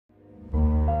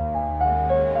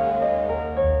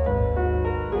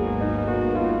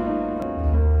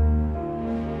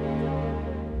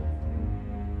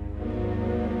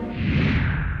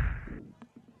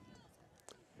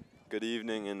Good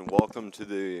evening and welcome to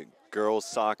the Girls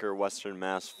Soccer Western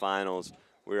Mass Finals.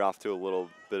 We're off to a little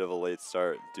bit of a late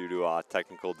start due to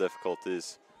technical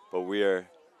difficulties, but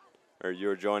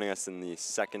you're joining us in the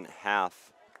second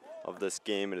half of this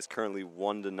game. It is currently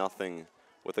 1-0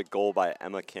 with a goal by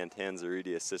Emma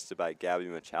Cantanzariti, assisted by Gabby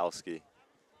Michalski.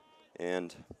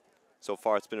 And so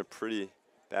far it's been a pretty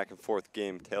back and forth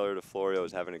game. Taylor DeFlorio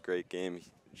is having a great game.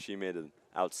 She made an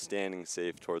outstanding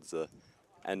save towards the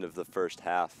end of the first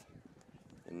half.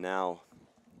 And now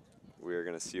we're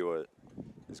going to see what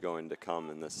is going to come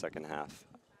in the second half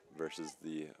versus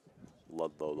the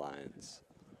Ludlow Lions.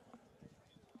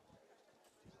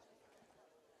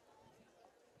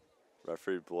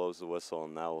 Referee blows the whistle,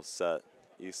 and that will set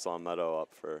East Long Meadow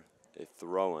up for a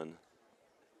throw-in.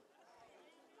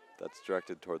 That's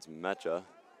directed towards Mecha.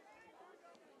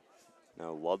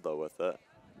 Now Ludlow with it.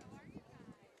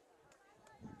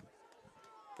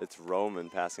 It's Roman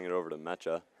passing it over to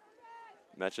Mecha.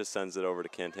 Mecha sends it over to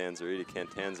Cantanzariti.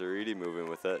 Cantanzariti moving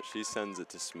with it. She sends it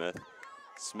to Smith.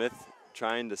 Smith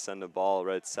trying to send a ball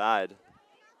right side.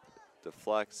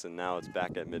 Deflects, and now it's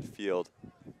back at midfield.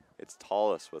 It's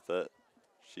Tallis with it.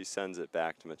 She sends it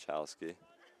back to Michalski.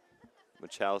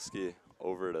 Michalski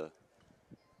over to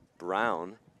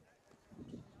Brown.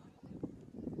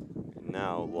 And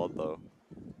now Ludlow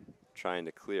trying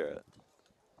to clear it.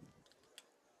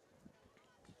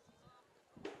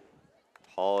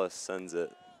 Tallis sends it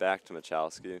back to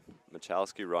Michalski.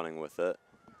 Michalski running with it.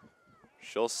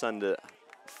 She'll send it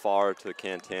far to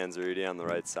Cantanzariti on the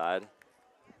right side.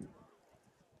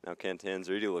 Now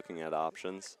Cantanzariti looking at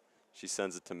options. She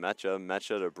sends it to Mecha.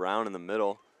 Mecha to Brown in the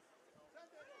middle.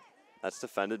 That's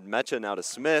defended. Mecha now to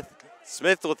Smith.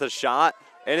 Smith with a shot,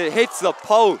 and it hits the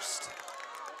post.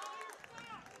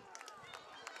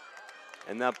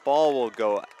 And that ball will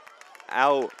go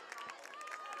out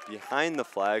behind the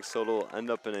flag, so it'll end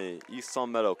up in a East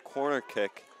Long Meadow corner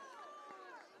kick.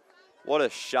 What a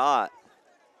shot.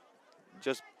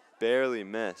 Just barely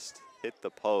missed. Hit the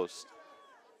post.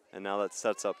 And now that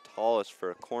sets up Tallis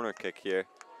for a corner kick here,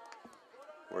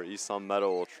 where East Long Meadow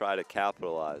will try to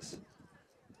capitalize.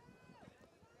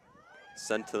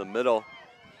 Sent to the middle,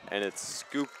 and it's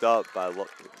scooped up by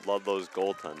Ludlow's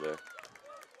goaltender.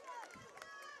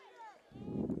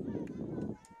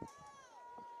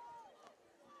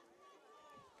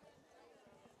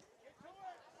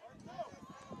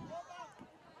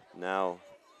 Now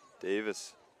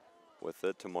Davis with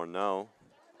it to Morneau.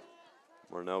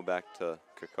 Morneau back to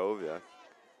Krakovia.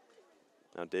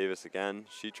 Now Davis again.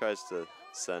 She tries to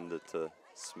send it to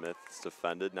Smith. It's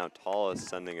defended. Now Tallis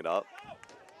sending it up.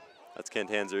 That's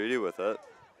Cantanzariti with it.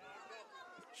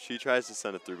 She tries to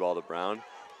send a through ball to Brown.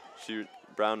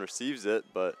 Brown receives it,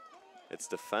 but it's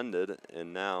defended,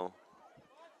 and now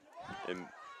it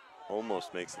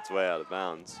almost makes its way out of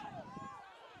bounds.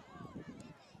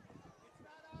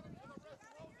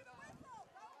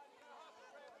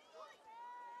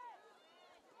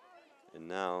 And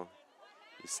now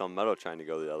East Long Meadow trying to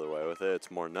go the other way with it. It's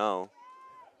Morneau.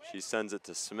 She sends it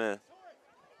to Smith.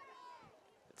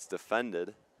 It's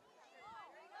defended.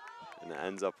 And it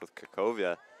ends up with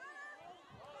Krakovia.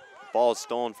 Ball is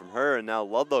stolen from her, and now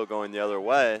Ludlow going the other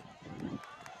way.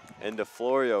 And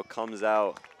DeFlorio comes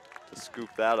out to scoop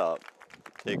that up,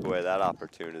 take away that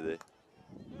opportunity.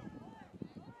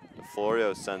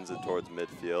 DeFlorio sends it towards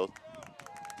midfield.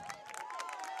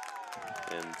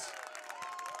 And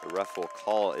the ref will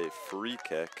call a free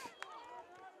kick.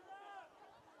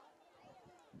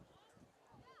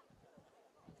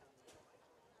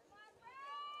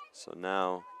 So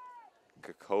now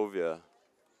Krakovia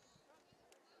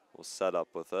will set up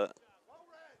with it.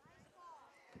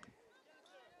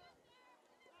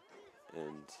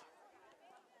 And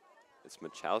it's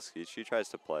Michalski. She tries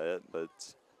to play it, but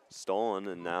it's stolen,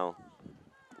 and now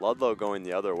Ludlow going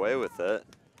the other way with it.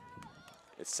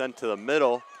 It's sent to the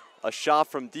middle. A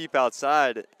shot from deep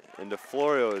outside, and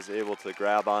DeFlorio is able to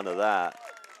grab onto that.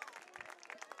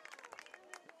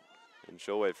 And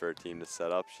she'll wait for her team to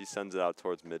set up. She sends it out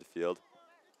towards midfield.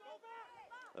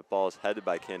 That ball is headed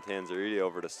by Cantanzariti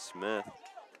over to Smith.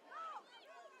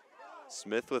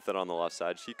 Smith with it on the left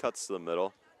side. She cuts to the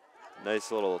middle.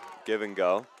 Nice little give and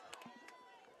go.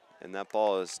 And that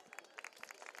ball is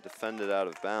defended out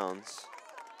of bounds.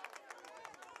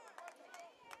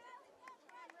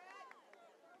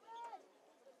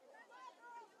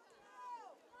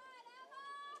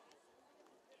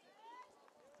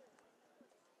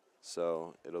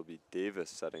 So it'll be Davis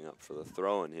setting up for the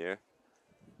throw-in here.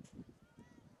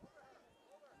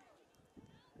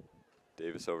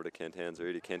 Davis over to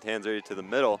Cantanzariti. Cantanzariti to the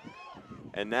middle.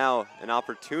 And now an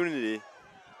opportunity,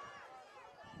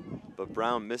 but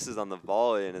Brown misses on the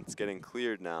volley, and it's getting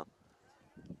cleared now.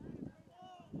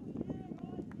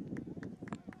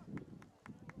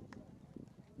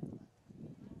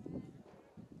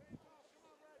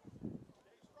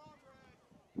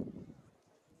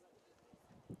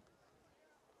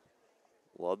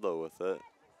 Ludlow with it.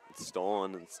 It's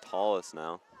stolen. It's Tallis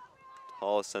now.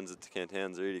 Tallis sends it to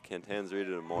Cantanzariti. Cantanzariti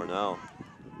to Morneau.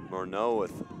 Morneau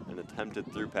with an attempted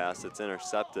through pass. It's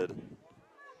intercepted.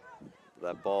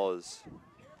 That ball is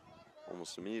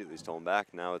almost immediately stolen back.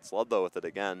 Now it's Ludlow with it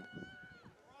again.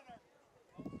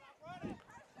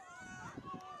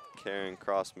 Carrying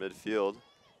across midfield.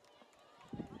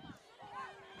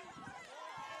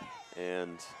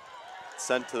 And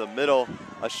sent to the middle,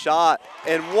 a shot,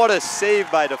 and what a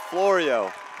save by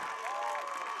DeFlorio.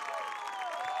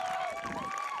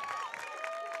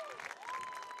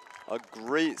 A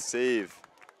great save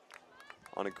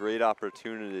on a great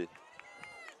opportunity.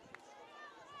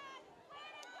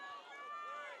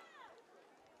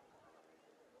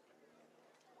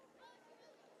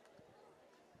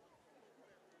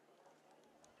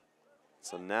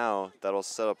 So now that'll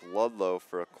set up Ludlow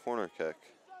for a corner kick.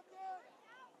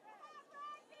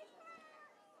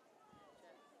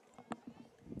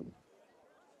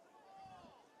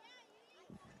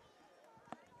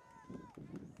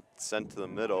 Sent to the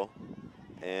middle,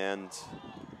 and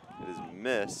it is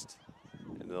missed,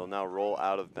 and it'll now roll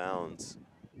out of bounds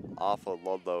off a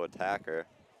Ludlow attacker.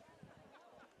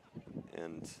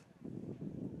 And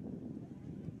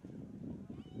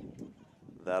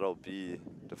that'll be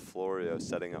DeFlorio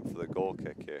setting up for the goal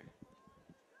kick here.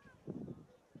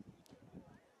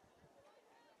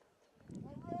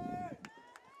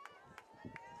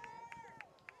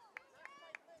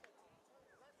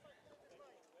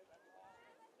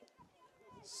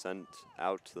 Sent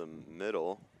out to the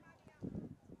middle.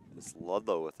 It's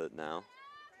Ludlow with it now.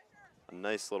 A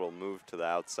nice little move to the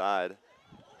outside.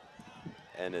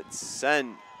 And it's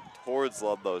sent towards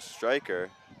Ludlow's striker,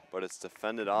 but it's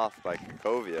defended off by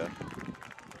Kakovia.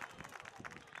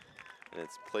 And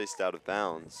it's placed out of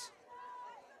bounds.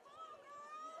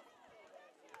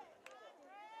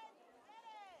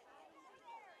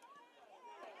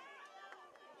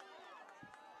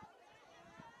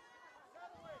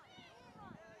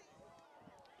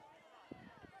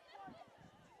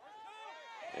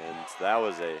 And that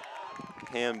was a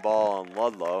handball on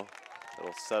Ludlow.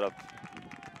 It'll set up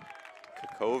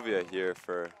Kakovia here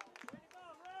for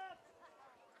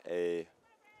a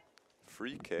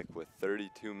free kick with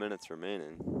 32 minutes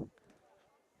remaining.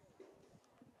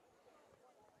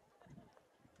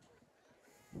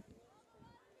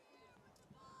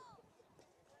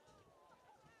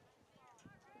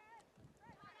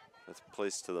 It's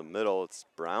placed to the middle. It's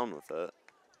Brown with it.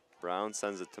 Brown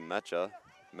sends it to Mecha.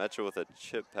 Mecha with a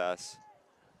chip pass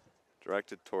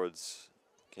directed towards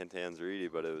Cantanzariti,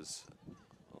 but it was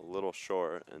a little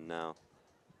short, and now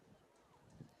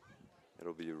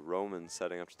it'll be Roman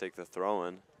setting up to take the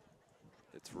throw-in.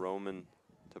 It's Roman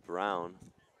to Brown.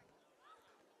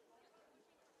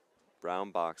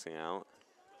 Brown boxing out.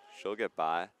 She'll get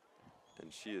by,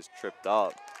 and she is tripped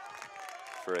up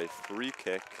for a free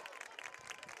kick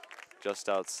just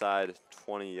outside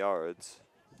 20 yards.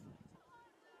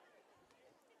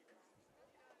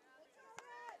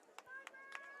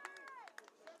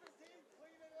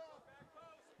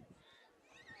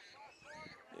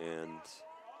 And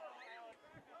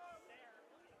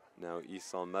now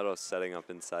East Long Meadow setting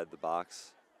up inside the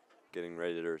box, getting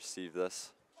ready to receive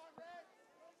this.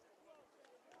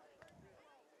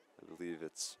 I believe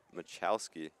it's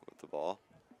Machowski with the ball.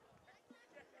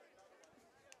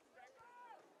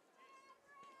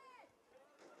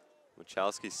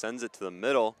 Machowski sends it to the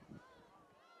middle,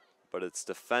 but it's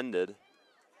defended.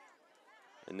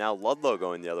 And now Ludlow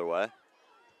going the other way,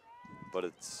 but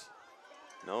it's,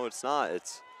 no, it's not.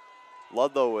 It's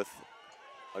Ludlow with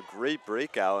a great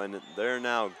breakout, and they're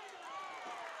now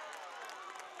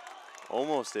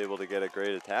almost able to get a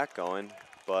great attack going,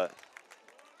 but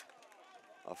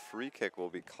a free kick will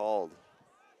be called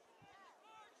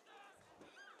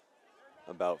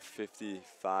about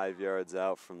 55 yards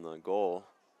out from the goal.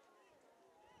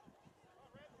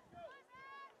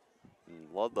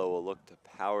 And Ludlow will look to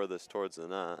power this towards the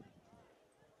net.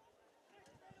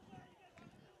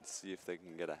 See if they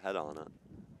can get a head on it.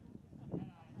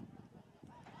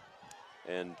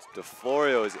 And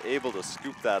DeFlorio is able to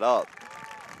scoop that up.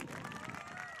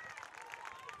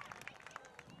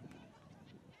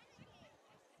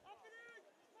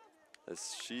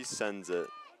 As she sends it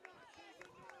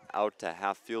out to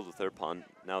half field with her punt.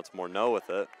 Now it's Morneau with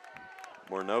it.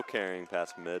 Morneau carrying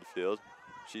past midfield.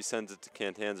 She sends it to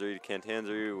Cantanzariti.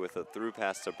 Cantanzariti with a through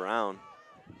pass to Brown.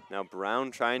 Now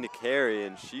Brown trying to carry,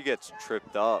 and she gets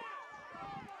tripped up.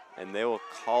 And they will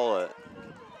call it.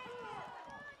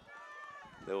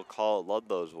 They will call it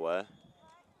Ludlow's way.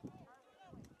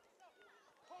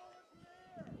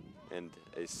 And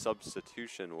a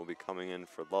substitution will be coming in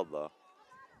for Ludlow.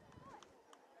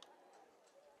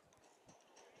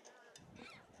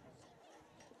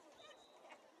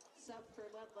 Sub for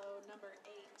Ludlow, number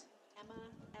 8, Emma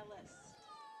Ellis.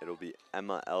 It'll be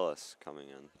Emma Ellis coming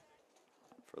in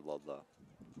for Ludlow.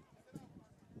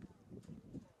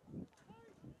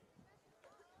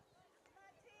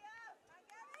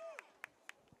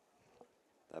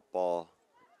 That ball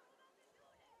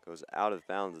goes out of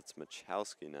bounds. It's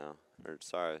Machowski now. Or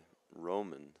sorry,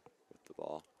 Roman with the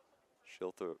ball.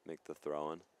 She'll make the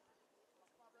throw in.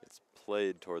 It's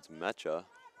played towards Mecha.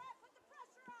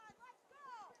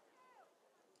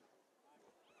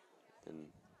 And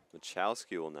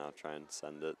Machowski will now try and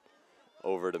send it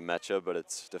over to Mecha, but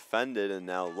it's defended, and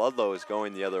now Ludlow is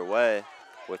going the other way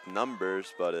with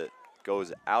numbers, but it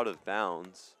goes out of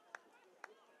bounds.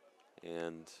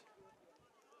 And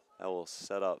that will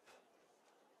set up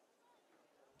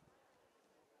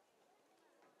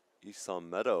Eastham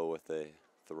Meadow with a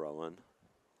throw-in.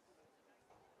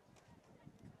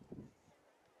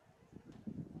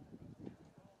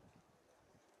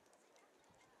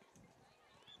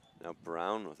 Now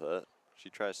Brown with it. She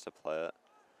tries to play it.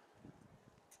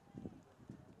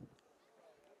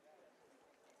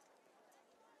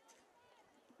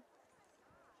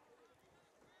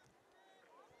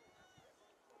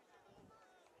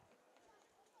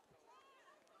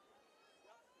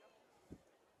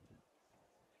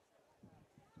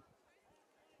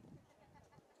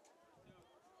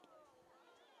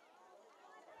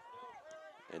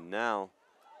 And now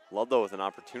Ludlow with an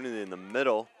opportunity in the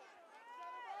middle.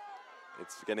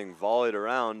 It's getting volleyed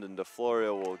around, and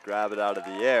DeFlorio will grab it out of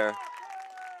the air,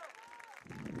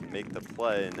 make the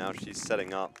play, and now she's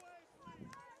setting up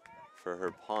for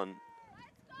her punt.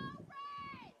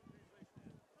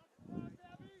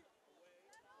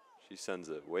 She sends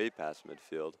it way past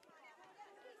midfield.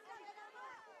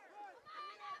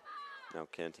 Now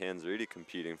Cantanzariti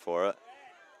competing for it.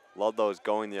 Ludlow is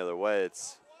going the other way.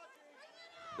 It's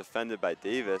defended by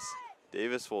Davis.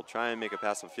 Davis will try and make a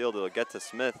pass on field. It'll get to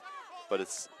Smith, but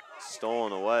it's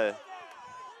stolen away.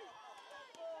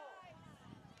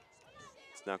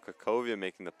 It's now Krakovia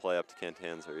making the play up to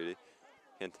Cantanzariti.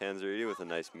 Cantanzariti with a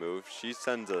nice move. She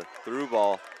sends a through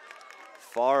ball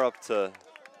far up to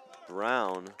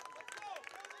Brown.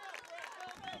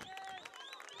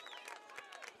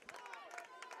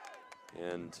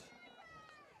 And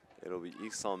it'll be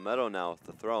Eastham Meadow now with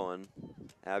the throw-in.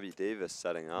 Abby Davis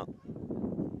setting up.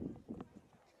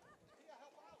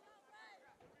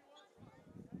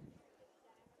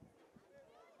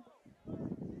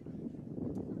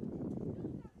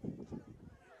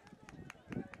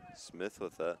 Smith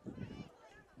with it.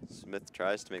 Smith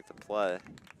tries to make the play,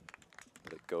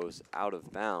 but it goes out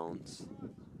of bounds.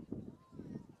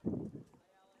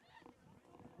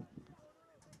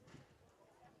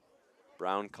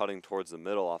 Brown cutting towards the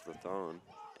middle off the throw-in,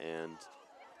 and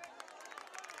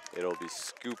it'll be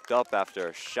scooped up after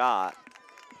a shot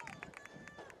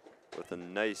with a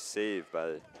nice save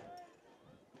by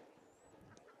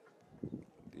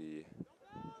the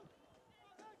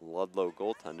Ludlow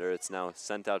goaltender. It's now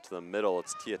sent out to the middle.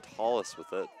 It's Tia Tallis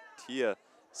with it. Tia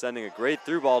sending a great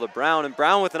through ball to Brown, and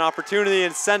Brown with an opportunity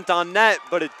and sent on net,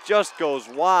 but it just goes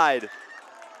wide.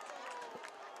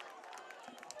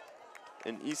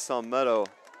 And Eastham Meadow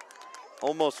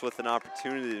almost with an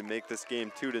opportunity to make this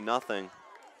game 2-0.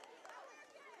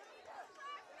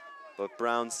 But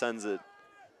Brown sends it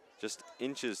just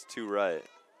inches to right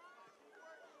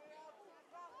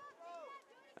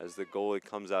as the goalie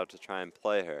comes out to try and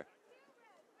play her.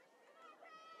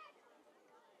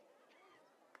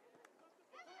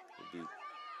 It'll be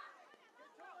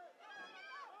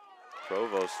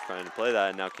Provost trying to play that,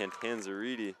 and now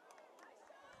Cantanzariti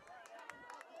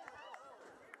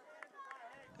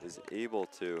is able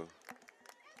to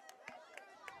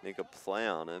make a play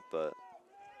on it, but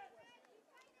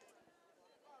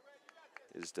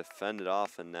is defended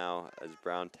off, and now as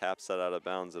Brown taps that out of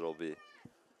bounds, it'll be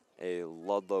a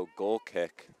Ludlow goal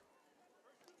kick.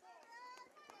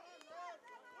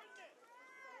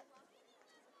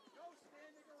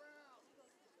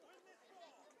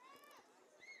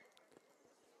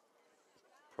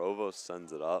 Provost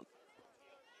sends it up.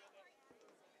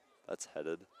 That's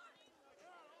headed.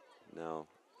 Now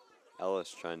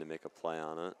Ellis trying to make a play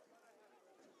on it.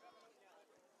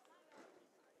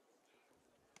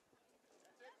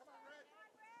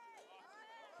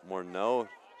 Morneau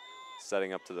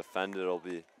setting up to defend it. It'll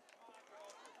be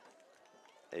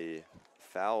a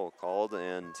foul called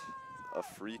and a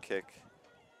free kick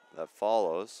that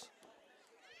follows.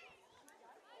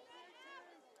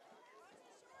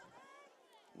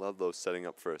 Ludlow setting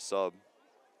up for a sub.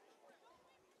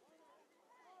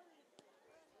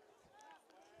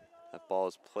 That ball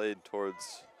is played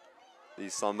towards the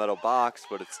East Long Meadow box,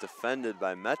 but it's defended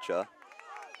by Mecha.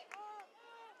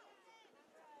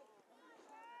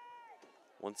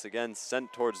 Once again,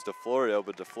 sent towards DeFlorio,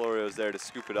 but DeFlorio's there to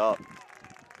scoop it up.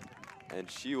 And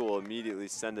she will immediately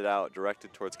send it out,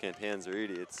 directed towards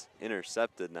Cantanzariti. It's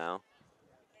intercepted now.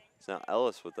 It's now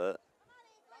Ellis with it.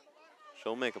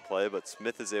 She'll make a play, but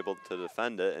Smith is able to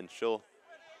defend it, and she'll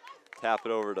tap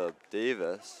it over to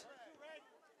Davis.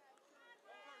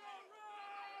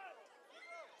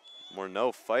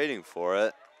 Morneau fighting for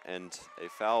it, and a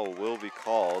foul will be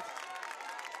called,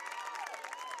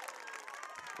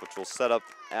 which will set up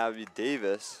Abby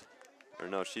Davis. Or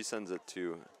no, she sends it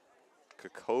to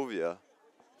Kakovia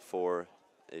for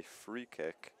a free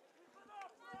kick.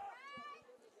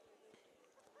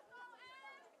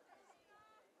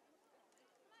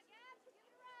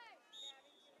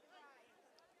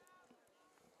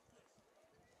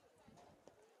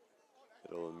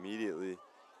 It'll immediately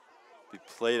be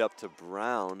played up to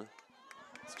Brown.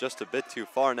 It's just a bit too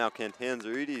far now.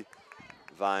 Cantanzariti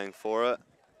vying for it.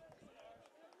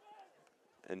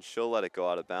 And she'll let it go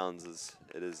out of bounds as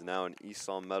it is now an East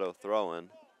Long Meadow throw-in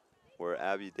where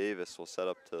Abby Davis will set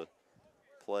up to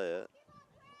play it.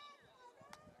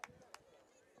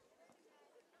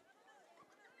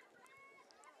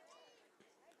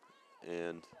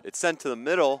 And it's sent to the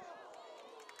middle,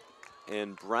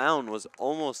 and Brown was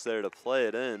almost there to play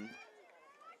it in,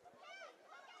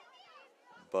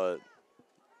 but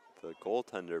the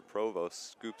goaltender,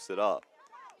 Provost, scoops it up.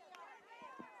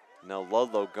 Now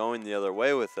Ludlow going the other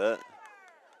way with it.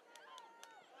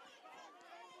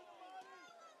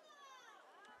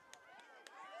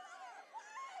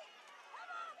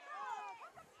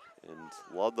 And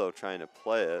Ludlow trying to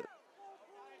play it.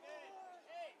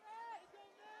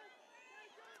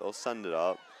 They'll send it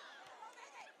up.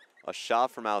 A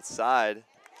shot from outside.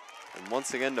 And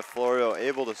once again, DeFlorio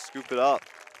able to scoop it up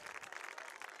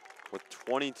with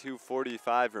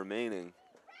 22:45 remaining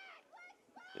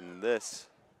in this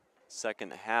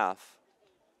second half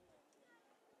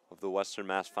of the Western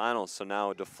Mass Finals. So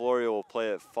now DeFlorio will play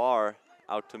it far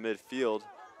out to midfield,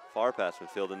 far past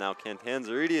midfield, and now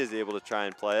Cantanzariti is able to try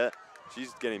and play it.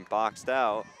 She's getting boxed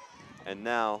out, and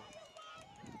now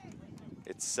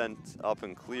it's sent up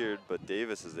and cleared, but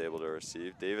Davis is able to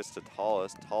receive. Davis to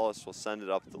Tallis. Tallis will send it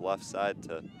up the left side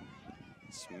to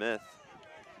Smith.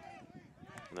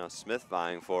 Now Smith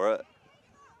vying for it.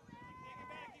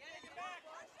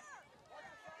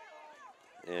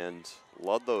 And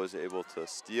Ludlow is able to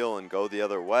steal and go the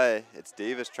other way. It's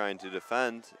Davis trying to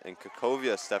defend, and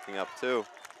Kakovia stepping up too.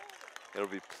 It'll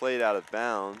be played out of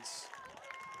bounds.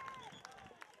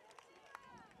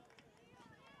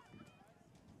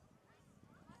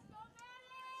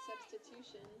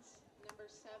 Substitutions, number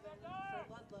 7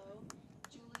 for Ludlow,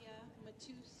 Julia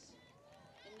Matus,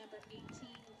 and number 18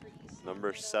 for East Long Number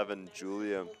Meadow, 7, Madison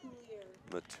Julia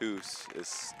LeCoulier. Matus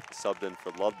is subbed in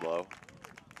for Ludlow,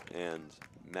 and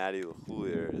Maddie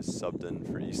LeCoulier is subbed in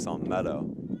for East Long Meadow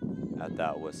at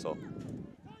that whistle.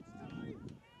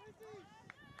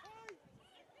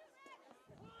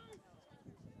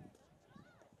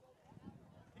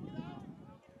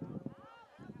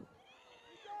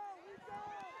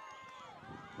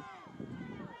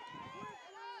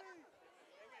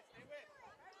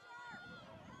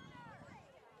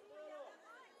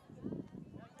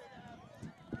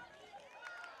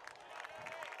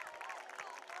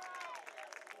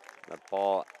 That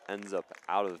ball ends up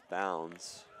out of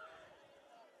bounds.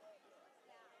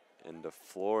 And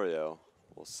DeFlorio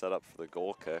will set up for the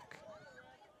goal kick.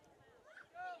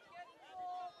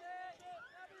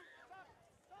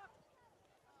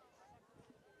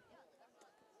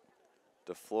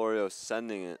 DeFlorio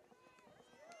sending it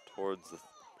towards the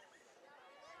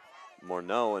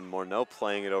Morneau, and Morneau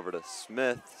playing it over to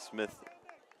Smith. Smith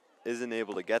isn't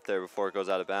able to get there before it goes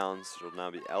out of bounds. It'll now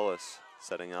be Ellis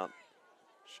setting up.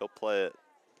 She'll play it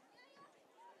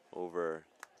over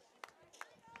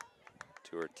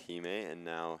to her teammate, and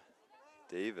now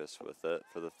Davis with it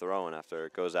for the throw-in after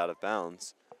it goes out of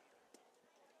bounds.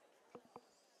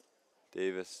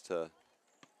 Davis to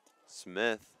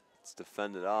Smith. It's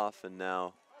defended off, and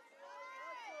now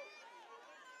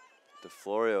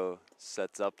DeFlorio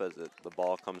sets up as the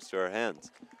ball comes to her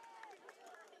hands.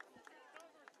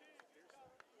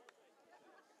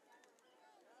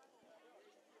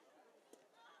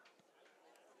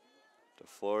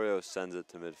 DeFlorio sends it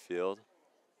to midfield.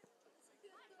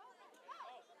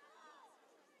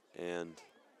 And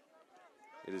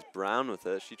it is Brown with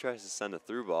it. She tries to send a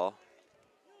through ball.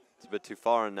 It's a bit too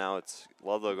far, and now it's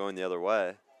Ludlow going the other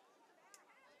way.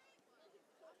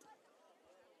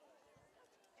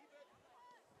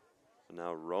 And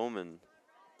now Roman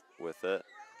with it.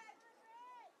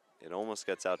 It almost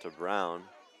gets out to Brown,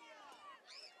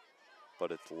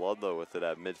 but it's Ludlow with it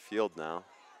at midfield now.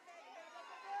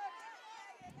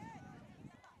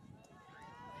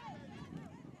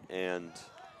 And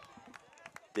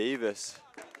Davis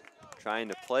trying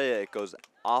to play it. It goes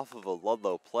off of a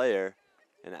Ludlow player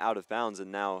and out of bounds,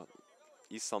 and now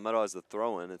East Salmetto has the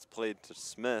throw-in. It's played to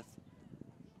Smith.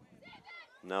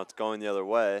 Now it's going the other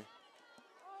way,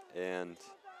 and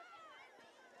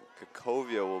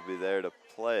Kakovia will be there to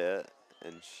play it,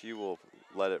 and she will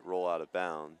let it roll out of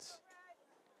bounds,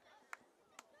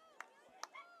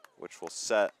 which will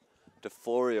set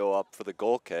DeFlorio up for the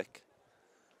goal kick.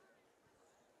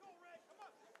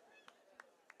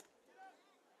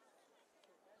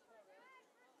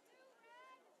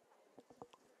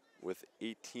 With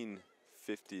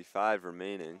 18:55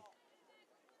 remaining,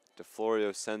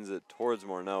 DeFlorio sends it towards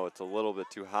Morneau. It's a little bit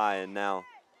too high, and now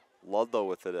Ludlow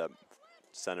with it at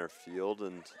center field,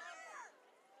 and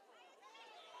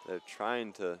they're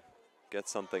trying to get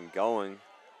something going.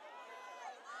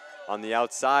 On the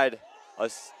outside, a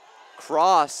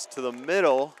cross to the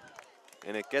middle,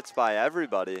 and it gets by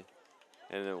everybody,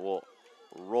 and it will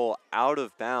roll out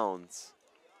of bounds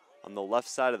on the left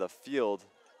side of the field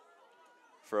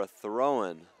for a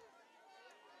throw-in.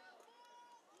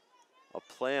 A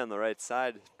play on the right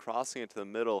side, crossing it to the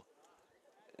middle,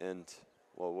 and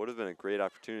what would have been a great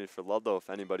opportunity for Ludlow if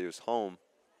anybody was home,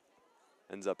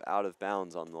 ends up out of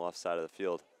bounds on the left side of the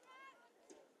field.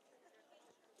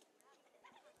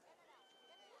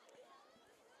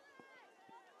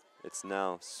 It's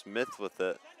now Smith with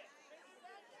it.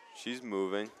 She's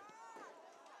moving,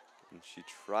 and she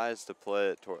tries to play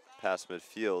it past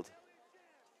midfield,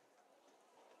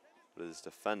 but it is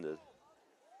defended.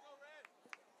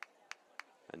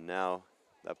 And now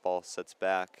that ball sets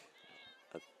back,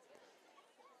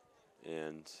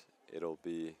 and it'll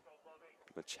be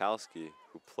Machowski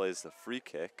who plays the free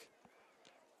kick.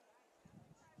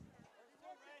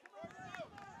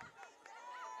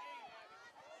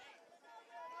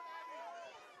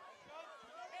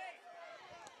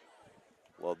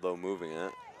 Ludlow moving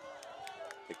it.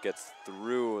 It gets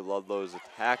through Ludlow's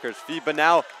attacker's feet, but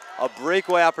now a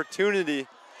breakaway opportunity.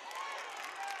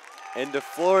 And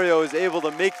DeFlorio is able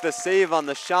to make the save on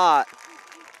the shot.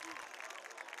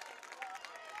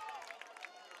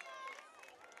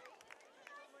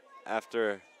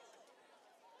 After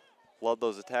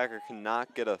Ludlow's attacker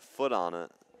cannot get a foot on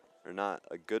it, or not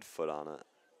a good foot on it.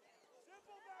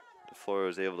 DeFlorio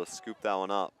is able to scoop that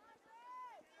one up.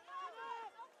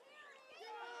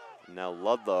 Now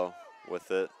Ludlow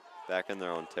with it, back in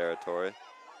their own territory.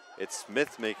 It's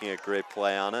Smith making a great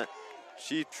play on it.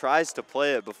 She tries to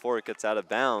play it before it gets out of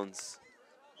bounds,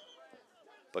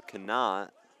 but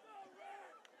cannot.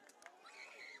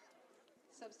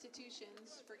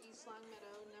 Substitutions for East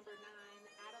Longmeadow, number 9,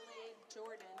 Adelaide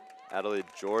Jordan. Adelaide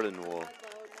Jordan will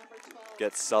Ludlow, number 12,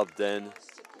 get subbed in.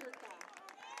 Sakurka.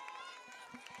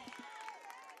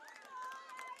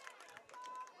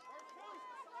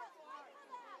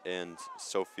 And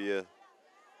Sophia,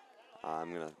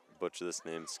 I'm going to butcher this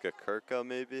name, Skakurka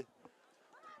maybe,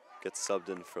 gets subbed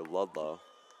in for Ludlow.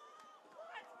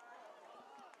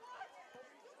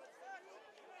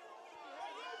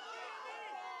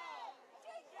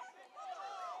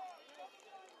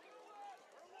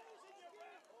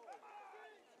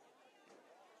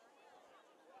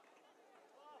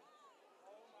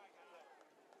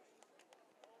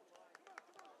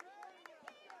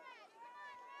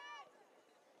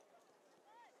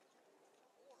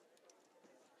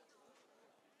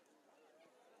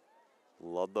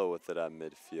 Ludlow with it at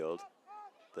midfield.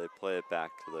 They play it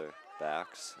back to their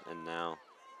backs, and now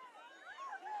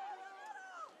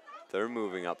they're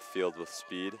moving upfield with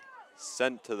speed.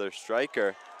 Sent to their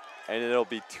striker, and it'll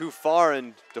be too far,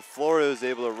 and DeFlorio is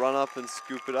able to run up and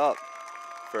scoop it up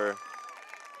for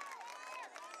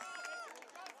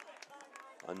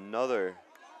another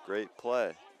great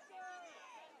play.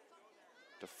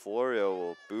 DeFlorio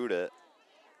will boot it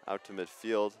out to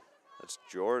midfield. That's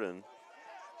Jordan.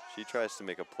 She tries to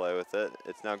make a play with it.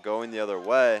 It's now going the other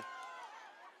way.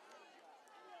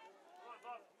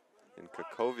 And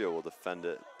Kakovia will defend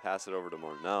it, pass it over to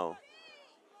Morneau.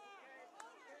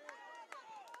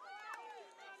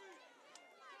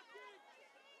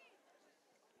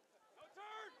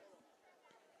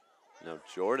 Now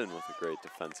Jordan with a great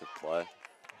defensive play.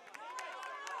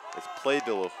 It's played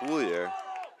to LaHoulier.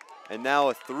 And now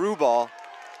a through ball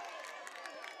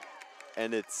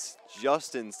and it's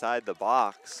just inside the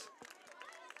box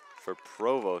for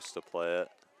Provost to play it.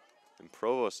 And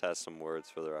Provost has some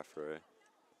words for the referee.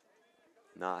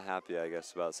 Not happy, I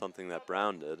guess, about something that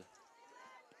Brown did.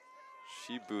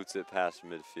 She boots it past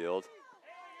midfield.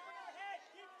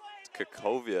 It's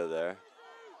Kakovia there.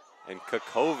 And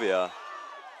Kakovia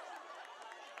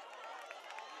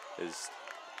is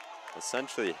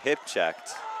essentially hip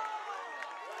checked.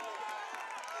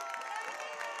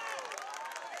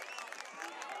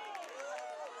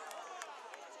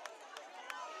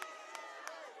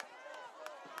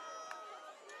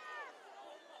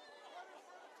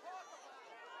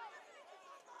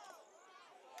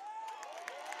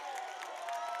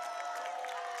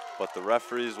 But the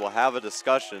referees will have a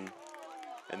discussion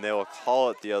and they will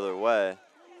call it the other way.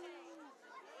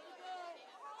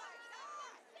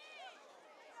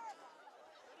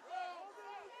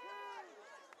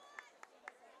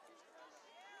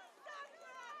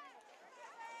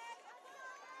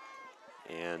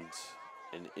 And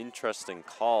an interesting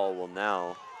call will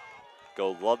now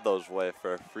go Ludlow's way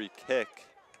for a free kick.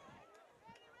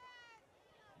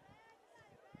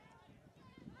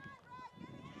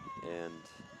 And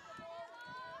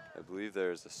I believe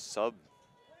there's a sub.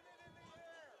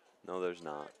 No, there's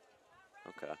not.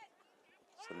 Okay.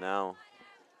 So now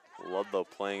Ludlow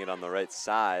playing it on the right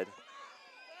side.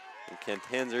 And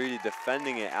Cantanzariti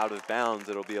defending it out of bounds.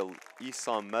 It'll be a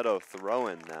Esom Meadow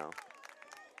throw-in now.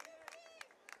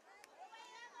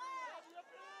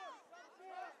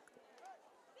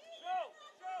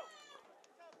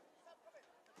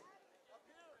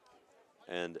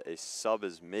 And a sub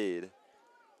is made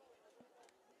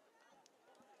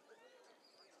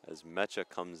as Mecha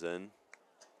comes in,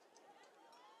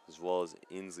 as well as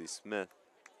Ainsley Smith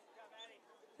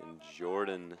and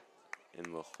Jordan and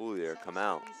LaHulier come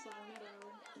out.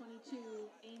 22,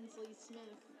 Ainsley Smith,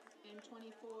 and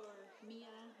 24, Mia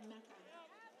Mecha.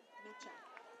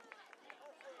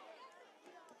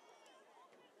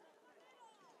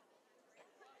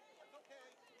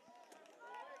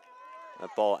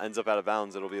 That ball ends up out of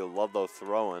bounds. It'll be a Ludlow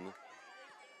throw-in.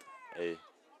 A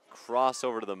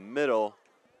crossover to the middle,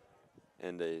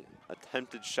 and a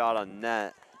attempted shot on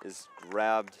net is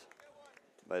grabbed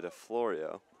by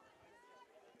DeFlorio.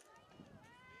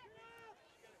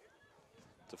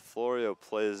 DeFlorio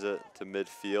plays it to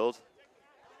midfield.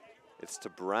 It's to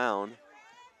Brown.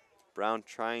 Brown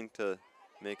trying to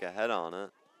make a head on it.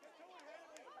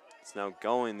 It's now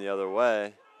going the other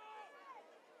way.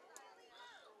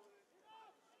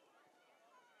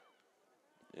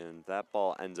 And that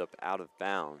ball ends up out of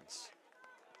bounds.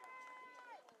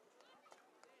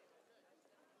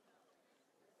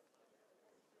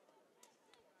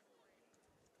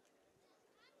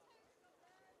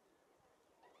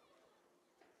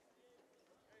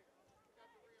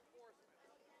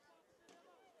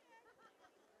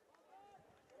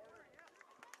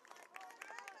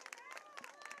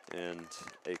 And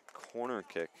a corner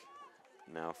kick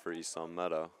now for Esom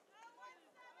Meadow.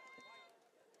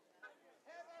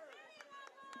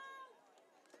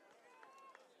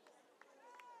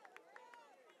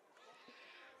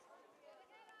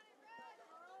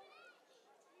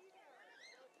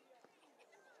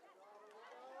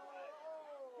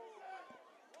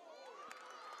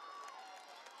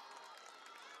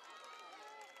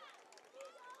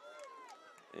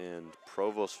 And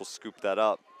Provost will scoop that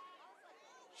up.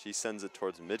 She sends it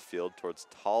towards midfield, towards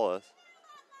Tala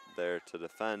there to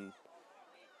defend.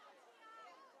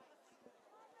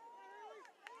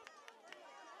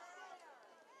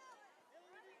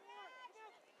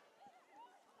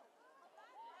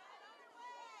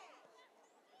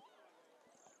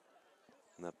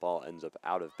 And that ball ends up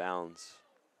out of bounds.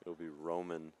 It'll be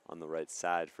Roman on the right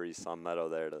side for Esom Meadow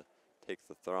there to take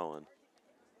the throw-in.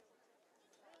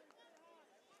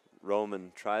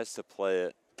 Roman tries to play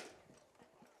it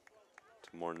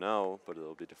to Morneau, but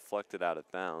it'll be deflected out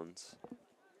of bounds.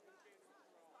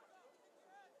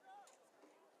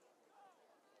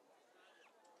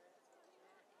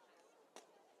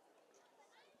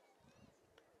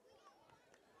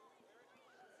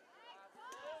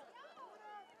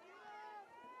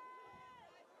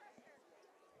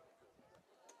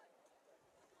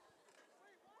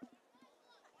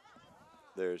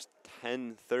 There's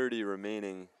 10:30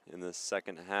 remaining in the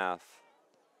second half.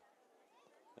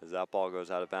 As that ball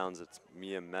goes out of bounds, it's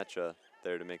Mia Mecha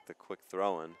there to make the quick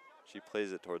throw-in. She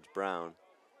plays it towards Brown.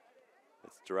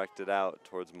 It's directed out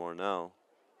towards Morneau.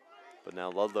 But now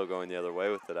Ludlow going the other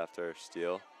way with it after a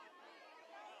steal.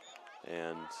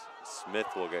 And Smith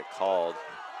will get called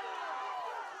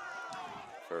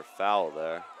for a foul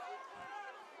there,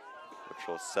 which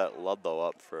will set Ludlow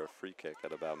up for a free kick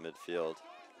at about midfield.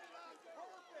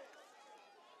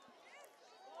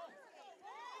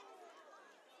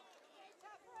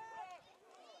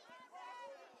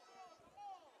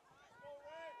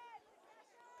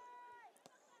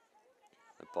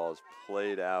 ball is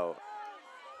played out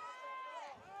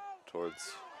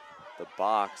towards the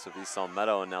box of East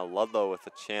Meadow, and now Ludlow with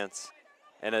a chance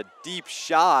and a deep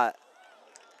shot.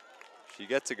 She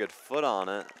gets a good foot on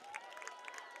it,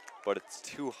 but it's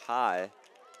too high,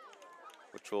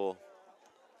 which will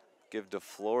give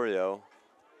DeFlorio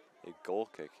a goal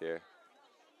kick here.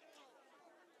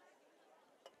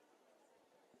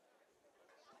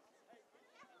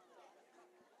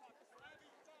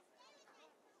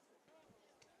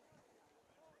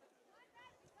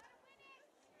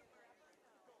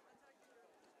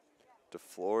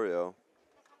 DeFlorio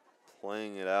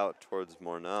playing it out towards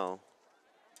Morneau.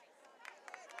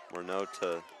 Morneau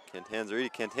to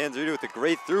Cantanzariti. Cantanzariti with a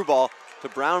great through ball to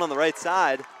Brown on the right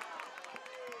side.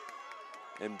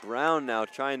 And Brown now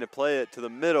trying to play it to the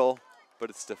middle, but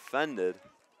it's defended.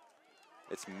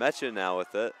 It's Mecha now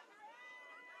with it.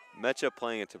 Mecha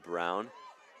playing it to Brown.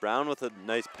 Brown with a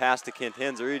nice pass to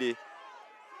Cantanzariti.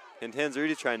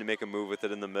 Cantanzariti trying to make a move with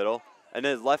it in the middle. And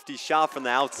then lefty shot from the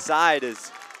outside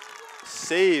is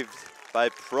saved by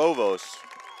Provost.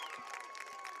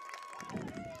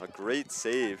 A great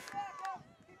save.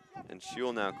 And she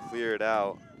will now clear it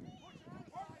out.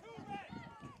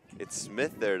 It's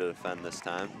Smith there to defend this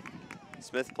time.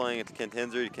 Smith playing it to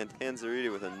Cantanzariti.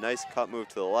 Cantanzariti with a nice cut move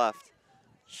to the left.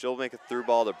 She'll make a through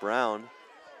ball to Brown.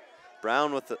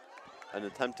 Brown with an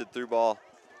attempted through ball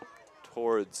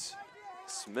towards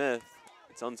Smith.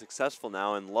 It's unsuccessful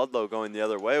now, and Ludlow going the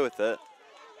other way with it.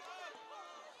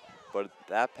 But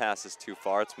that pass is too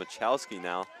far. It's Machowski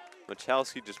now.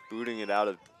 Machowski just booting it out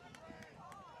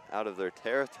of their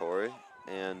territory,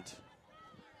 and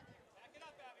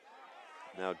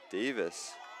now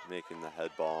Davis making the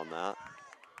head ball on that.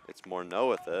 It's Morneau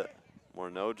with it.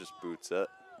 Morneau just boots it.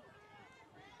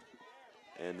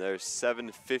 And there's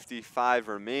 7:55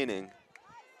 remaining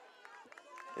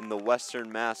in the Western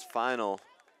Mass final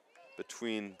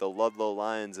between the Ludlow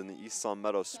Lions and the East Long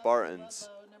Meadow Spartans.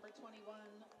 Ludlow, number 21,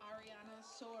 Ariana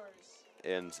Soares.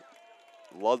 And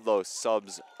Ludlow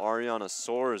subs Ariana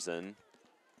Soares in.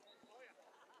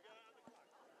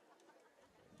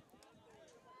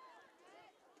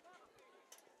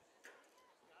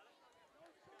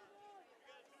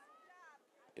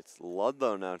 It's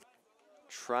Ludlow now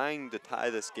trying to tie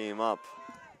this game up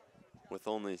with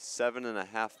only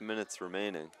 7.5 minutes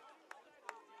remaining.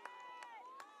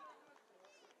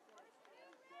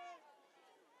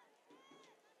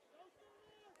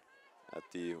 At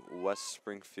the West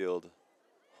Springfield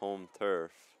home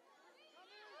turf.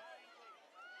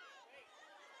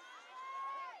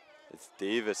 It's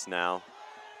Davis now.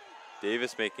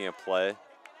 Davis making a play.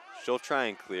 She'll try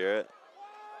and clear it.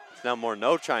 It's now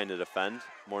Morneau trying to defend.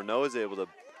 Morneau is able to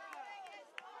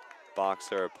box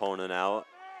her opponent out.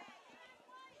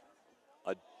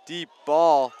 A deep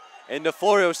ball, and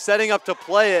DeFlorio setting up to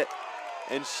play it,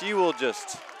 and she will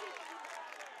just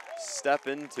step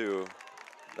into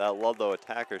that Ludlow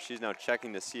attacker. She's now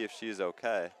checking to see if she's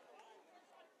okay.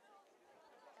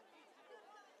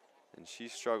 And she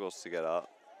struggles to get up.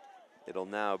 It'll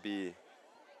now be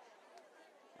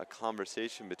a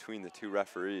conversation between the two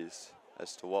referees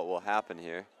as to what will happen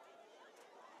here.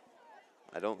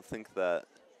 I don't think that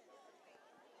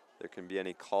there can be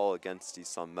any call against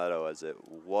East Long Meadow, as it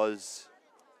was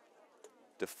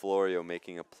DeFlorio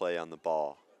making a play on the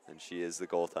ball, and she is the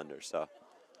goaltender, so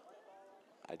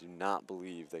I do not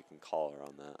believe they can call her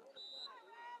on that.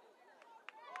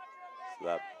 So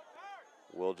that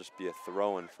will just be a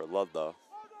throw-in for Ludlow,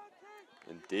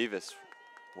 and Davis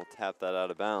will tap that out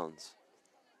of bounds.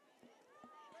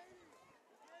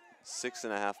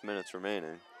 6.5 minutes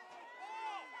remaining.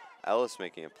 Ellis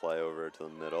making a play over to the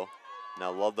middle.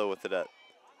 Now Ludlow with it in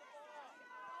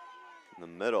the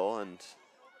middle, and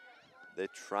they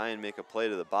try and make a play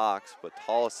to the box, but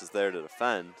Tallis is there to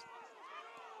defend.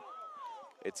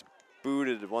 It's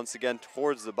booted once again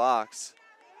towards the box.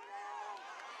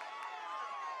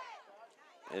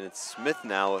 And it's Smith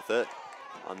now with it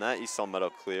on that East Long Meadow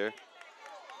clear.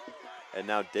 And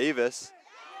now Davis.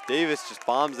 Davis just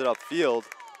bombs it upfield,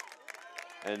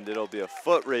 and it'll be a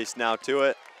foot race now to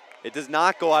it. It does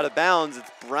not go out of bounds.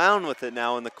 It's Brown with it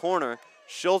now in the corner.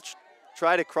 She'll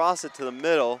try to cross it to the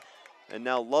middle, and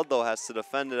now Ludlow has to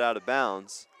defend it out of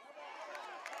bounds.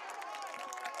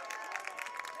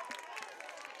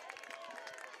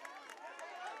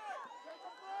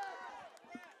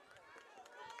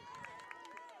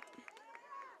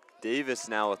 Davis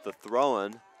now with the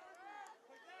throw-in.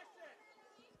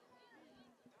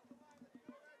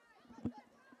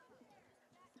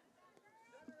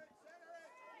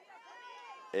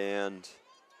 And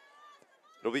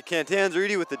it'll be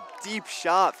Cantanzariti with a deep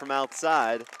shot from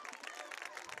outside.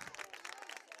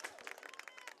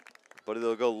 but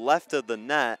it'll go left of the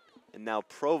net, and now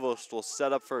Provost will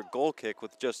set up for a goal kick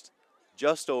with just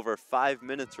over 5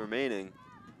 minutes remaining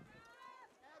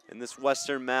in this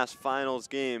Western Mass Finals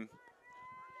game.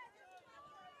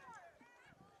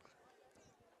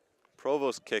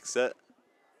 Provost kicks it.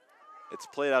 It's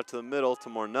played out to the middle to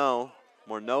Morneau.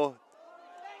 Morneau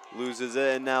loses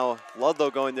it, and now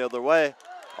Ludlow going the other way.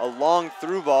 A long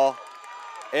through ball,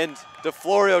 and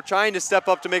DeFlorio trying to step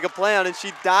up to make a play on it, and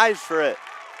she dives for it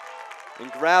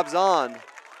and grabs on.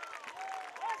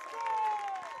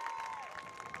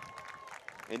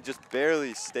 And just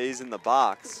barely stays in the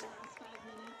box.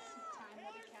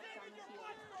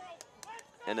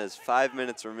 And as 5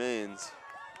 minutes remains,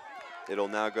 it'll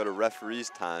now go to referee's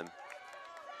time.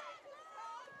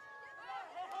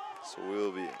 So we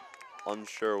will be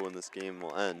unsure when this game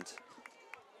will end.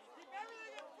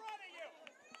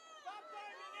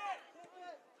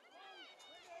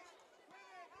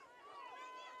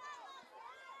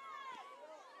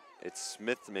 It's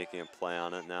Smith making a play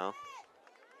on it now.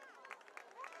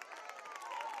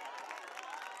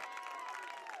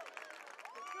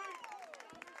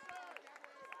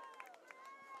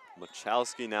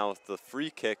 Michalski now with the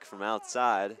free kick from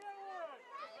outside.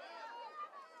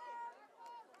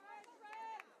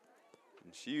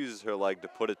 And she uses her leg to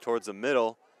put it towards the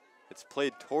middle. It's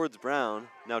played towards Brown.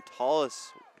 Now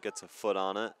Tallis gets a foot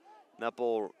on it. And that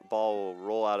ball will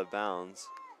roll out of bounds.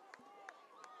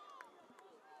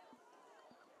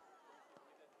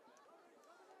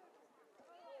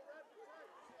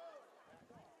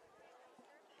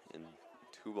 And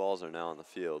 2 balls are now on the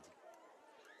field.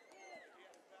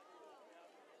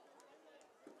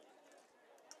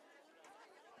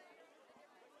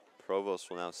 Provost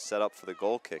will now set up for the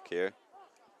goal kick here,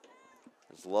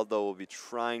 as Ludlow will be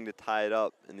trying to tie it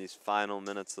up in these final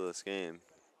minutes of this game.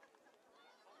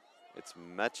 It's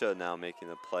Mecha now making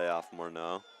the play off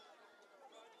Morneau.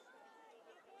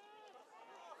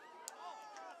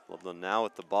 Ludlow now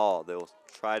with the ball. They will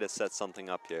try to set something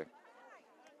up here.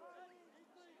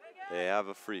 They have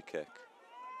a free kick.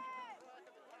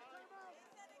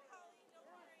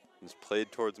 It's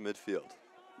played towards midfield.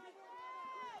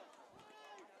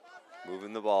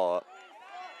 Moving the ball up.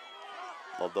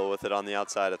 Ludlow with it on the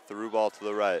outside, a through ball to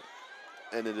the right.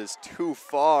 And it is too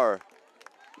far,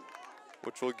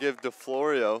 which will give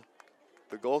DeFlorio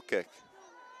the goal kick.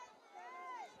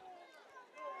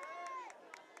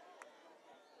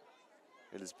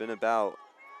 It has been about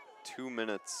 2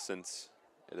 minutes since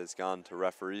it has gone to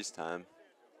referee's time,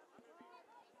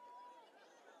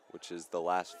 which is the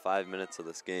last 5 minutes of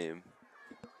this game.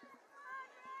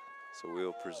 So we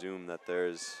will presume that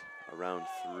there's around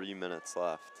 3 minutes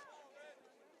left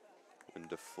when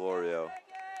DeFlorio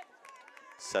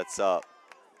sets up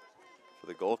for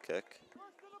the goal kick.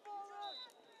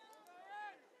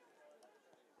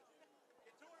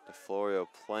 DeFlorio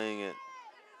playing it.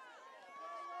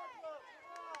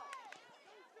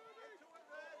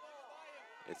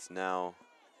 It's now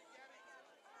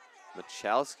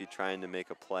Michalski trying to make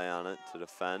a play on it to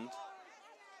defend.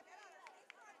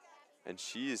 And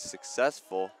she is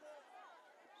successful,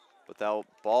 but that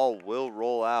ball will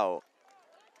roll out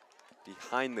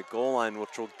behind the goal line,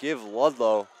 which will give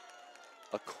Ludlow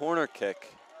a corner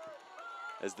kick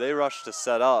as they rush to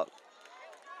set up.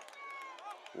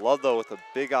 Ludlow with a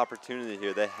big opportunity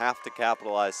here. They have to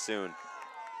capitalize soon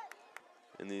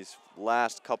in these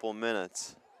last couple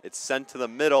minutes. It's sent to the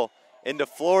middle, and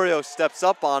DeFlorio steps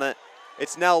up on it.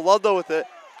 It's now Ludlow with it.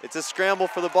 It's a scramble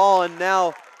for the ball, and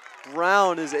now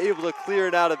Brown is able to clear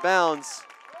it out of bounds.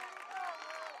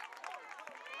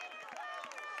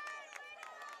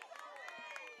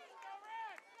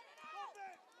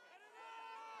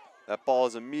 That ball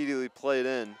is immediately played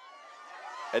in.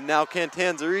 And now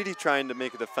Cantanzariti trying to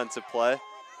make a defensive play.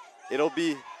 It'll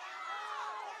be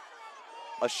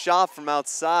a shot from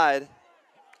outside,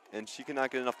 and she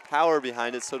cannot get enough power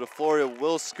behind it, so DeFlorio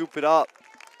will scoop it up.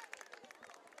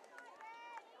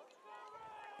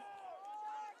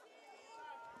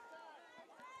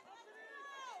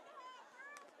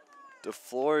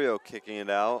 DeFlorio kicking it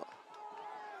out.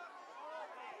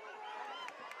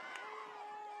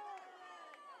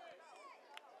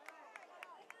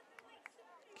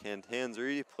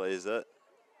 Cantanzariti plays it.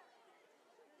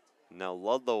 Now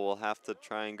Ludlow will have to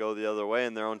try and go the other way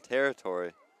in their own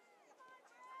territory.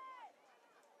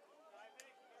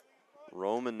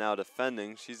 Roman now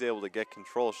defending. She's able to get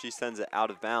control. She sends it out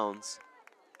of bounds,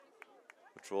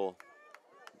 which will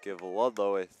give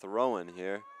Ludlow a throw in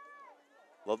here.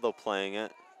 Ludlow playing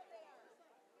it.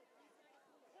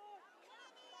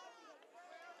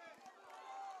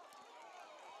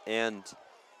 And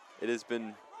it has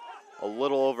been a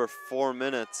little over 4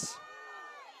 minutes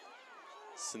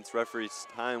since referee's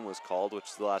time was called, which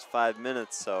is the last 5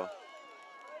 minutes, so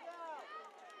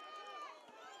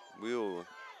we will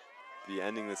be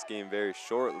ending this game very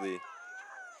shortly.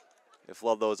 If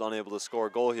Ludlow is unable to score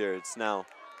a goal here, it's now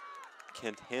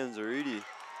Cantanzariti.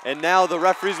 And now the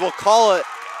referees will call it,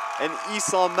 and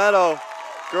East Long Meadow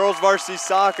girls varsity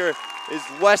soccer is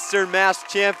Western Mass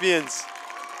champions.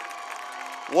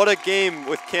 What a game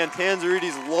with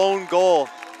Cantanzariti's lone goal,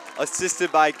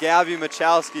 assisted by Gabby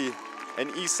Machowski, and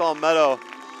East Long Meadow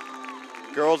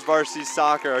girls varsity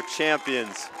soccer are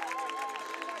champions.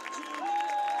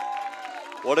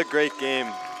 What a great game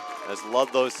as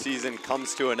Ludlow's season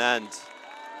comes to an end.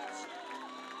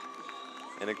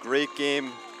 And a great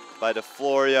game by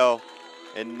DeFlorio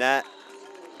and net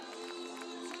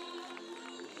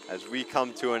as we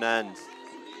come to an end.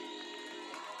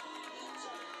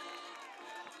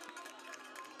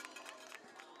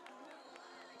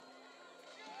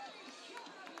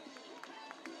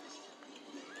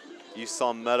 East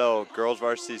Long Meadow girls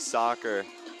varsity soccer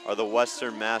are the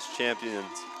Western Mass champions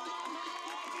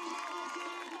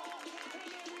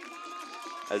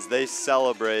as they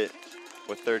celebrate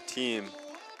with their team.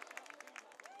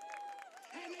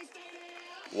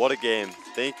 What a game.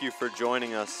 Thank you for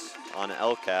joining us on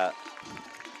LCAT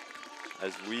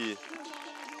as we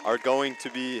are going to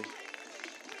be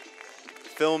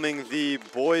filming the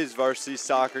boys varsity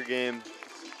soccer game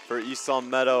for East Long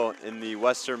Meadow in the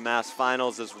Western Mass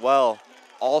Finals as well,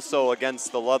 also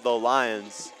against the Ludlow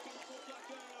Lions.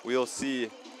 We'll see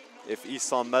if East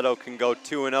Long Meadow can go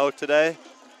 2-0 today,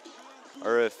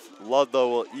 or if Ludlow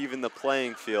will even the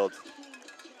playing field.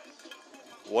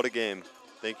 What a game.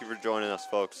 Thank you for joining us,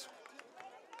 folks.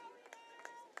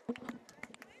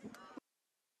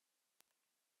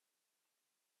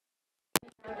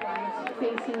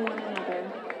 Facing one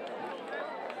another.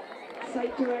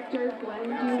 Site director Glenn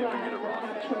Dulac will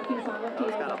have trophies on the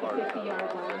field at the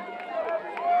 50-yard line.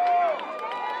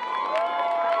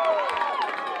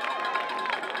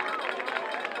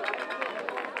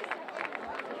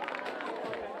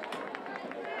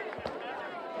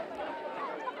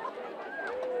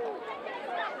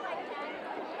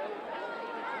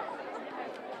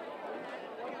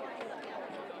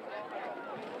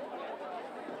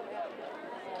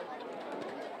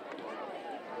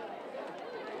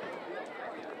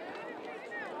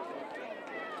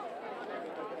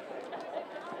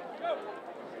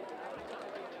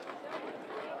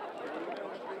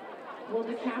 Will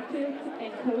the captains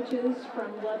and coaches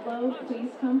from Ludlow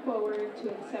please come forward to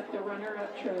accept the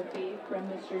runner-up trophy from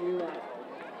Mr. Roulette?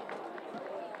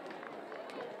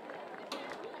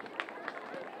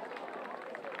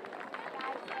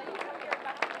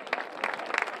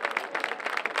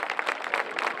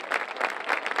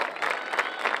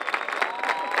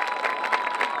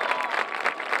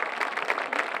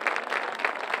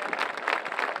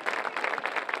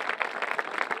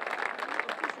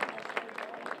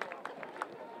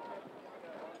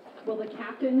 Will the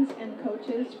captains and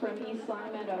coaches from East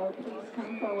Long Meadow please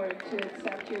come forward to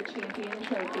accept your champion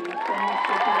trophy from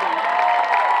Mr. Roulette?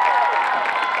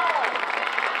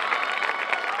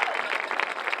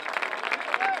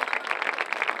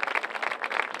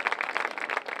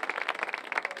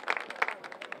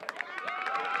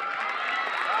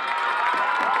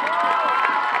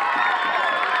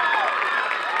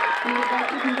 We would like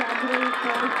to congratulate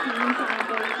both teams on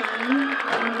their journey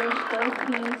and wish both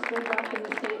teams good luck in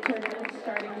the state tournament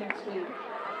starting next week.